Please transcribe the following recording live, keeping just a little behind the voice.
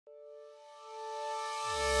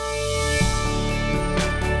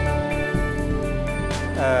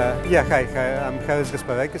Yeah, hi, I'm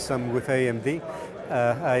Gasparakis. I'm with AMD.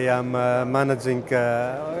 I am managing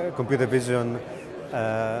computer vision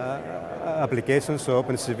applications, so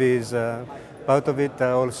OpenCV is part of it.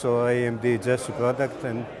 Also, AMD Gesture product,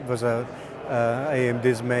 and was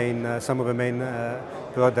AMD's main, some of the main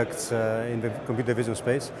products in the computer vision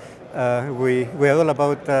space. We are all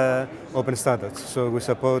about open standards, so we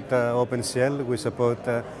support OpenCL, we support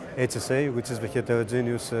HSA, which is the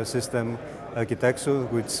heterogeneous system architecture,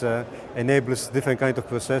 which enables different kinds of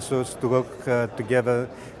processors to work together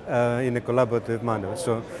in a collaborative manner.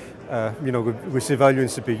 So, we see value in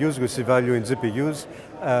CPUs, we see value in GPUs,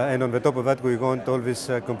 and on the top of that, we want all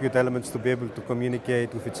these compute elements to be able to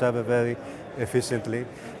communicate with each other very efficiently,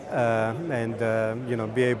 and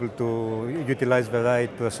be able to utilize the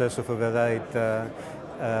right processor for the right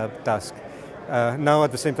task. Now,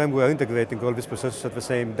 at the same time, we are integrating all these processors at the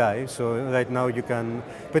same die. So right now, you can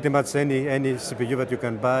pretty much any CPU that you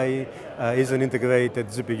can buy is an integrated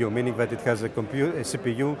GPU, meaning that it has a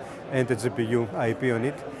CPU and a GPU IP on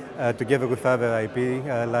it, together with other IP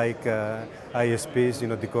like ISPs,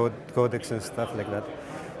 codecs and stuff like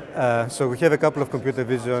that. So we have a couple of computer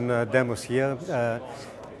vision demos here.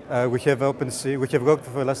 We have worked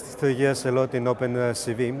for the last 3 years a lot in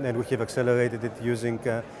OpenCV, and we have accelerated it using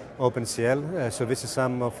OpenCL. So this is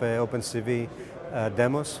some of OpenCV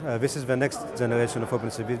demos. This is the next generation of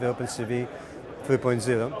OpenCV, the OpenCV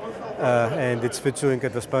 3.0, and it's featuring a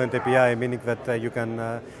transparent API, meaning that you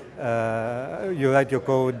can you write your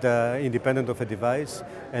code independent of a device,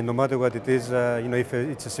 and no matter what it is, if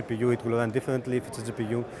it's a CPU, it will run differently. If it's a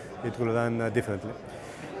GPU, it will run differently.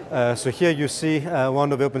 So here you see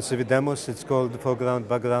one of the OpenCV demos. It's called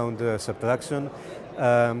foreground-background subtraction.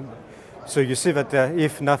 So you see that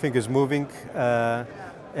if nothing is moving,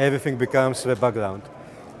 everything becomes the background.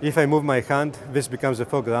 If I move my hand, this becomes the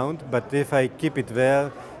foreground, but if I keep it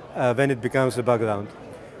there, then it becomes the background.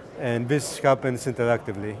 And this happens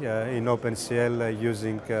interactively in OpenCL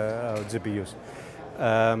using our GPUs.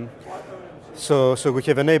 So we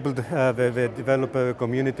have enabled the developer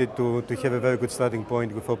community to have a very good starting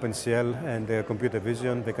point with OpenCL and computer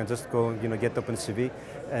vision. They can just go, get OpenCV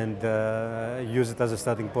and use it as a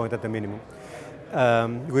starting point at a minimum.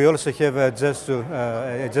 We also have a gesture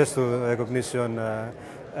recognition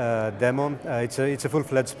demo. It's a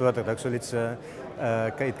full-fledged product. Actually,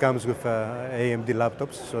 it comes with AMD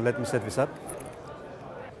laptops. So let me set this up.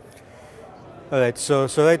 All right, so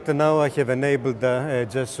right now I have enabled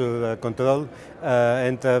gesture control,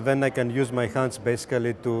 and then I can use my hands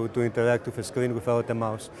basically to interact with a screen without a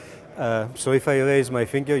mouse. So if I raise my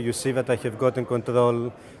finger, you see that I have gotten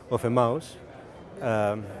control of a mouse,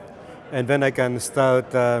 and then I can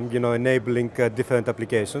start, enabling different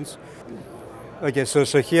applications. Okay,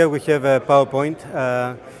 so here we have a PowerPoint.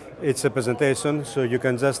 It's a presentation, so you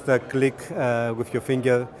can just click with your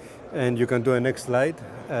finger, and you can do a next slide.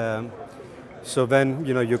 So then,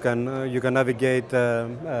 you can navigate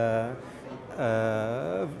through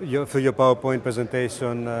your PowerPoint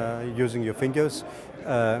presentation using your fingers.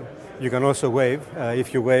 You can also wave.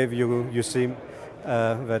 If you wave, you see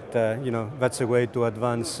that that's a way to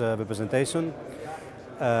advance the presentation.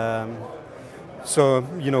 So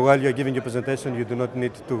while you're giving your presentation, you do not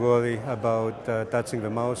need to worry about touching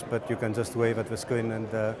the mouse, but you can just wave at the screen and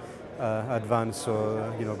advance,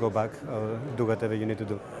 or go back, or do whatever you need to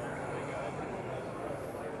do.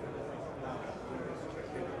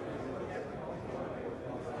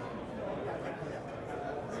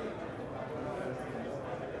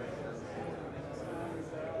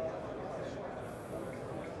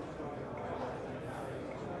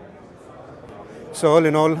 So all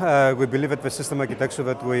in all, we believe that the system architecture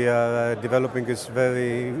that we are developing is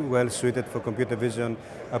very well suited for computer vision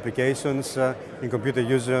applications. In computer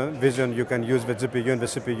vision, you can use the GPU and the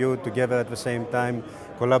CPU together at the same time,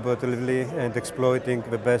 collaboratively, and exploiting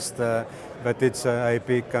the best that its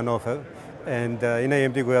IP can offer. And in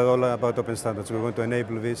AMD, we are all about open standards. We want to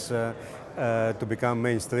enable this to become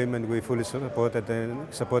mainstream, and we fully supported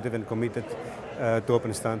and committed to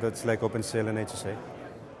open standards like OpenCL and HSA.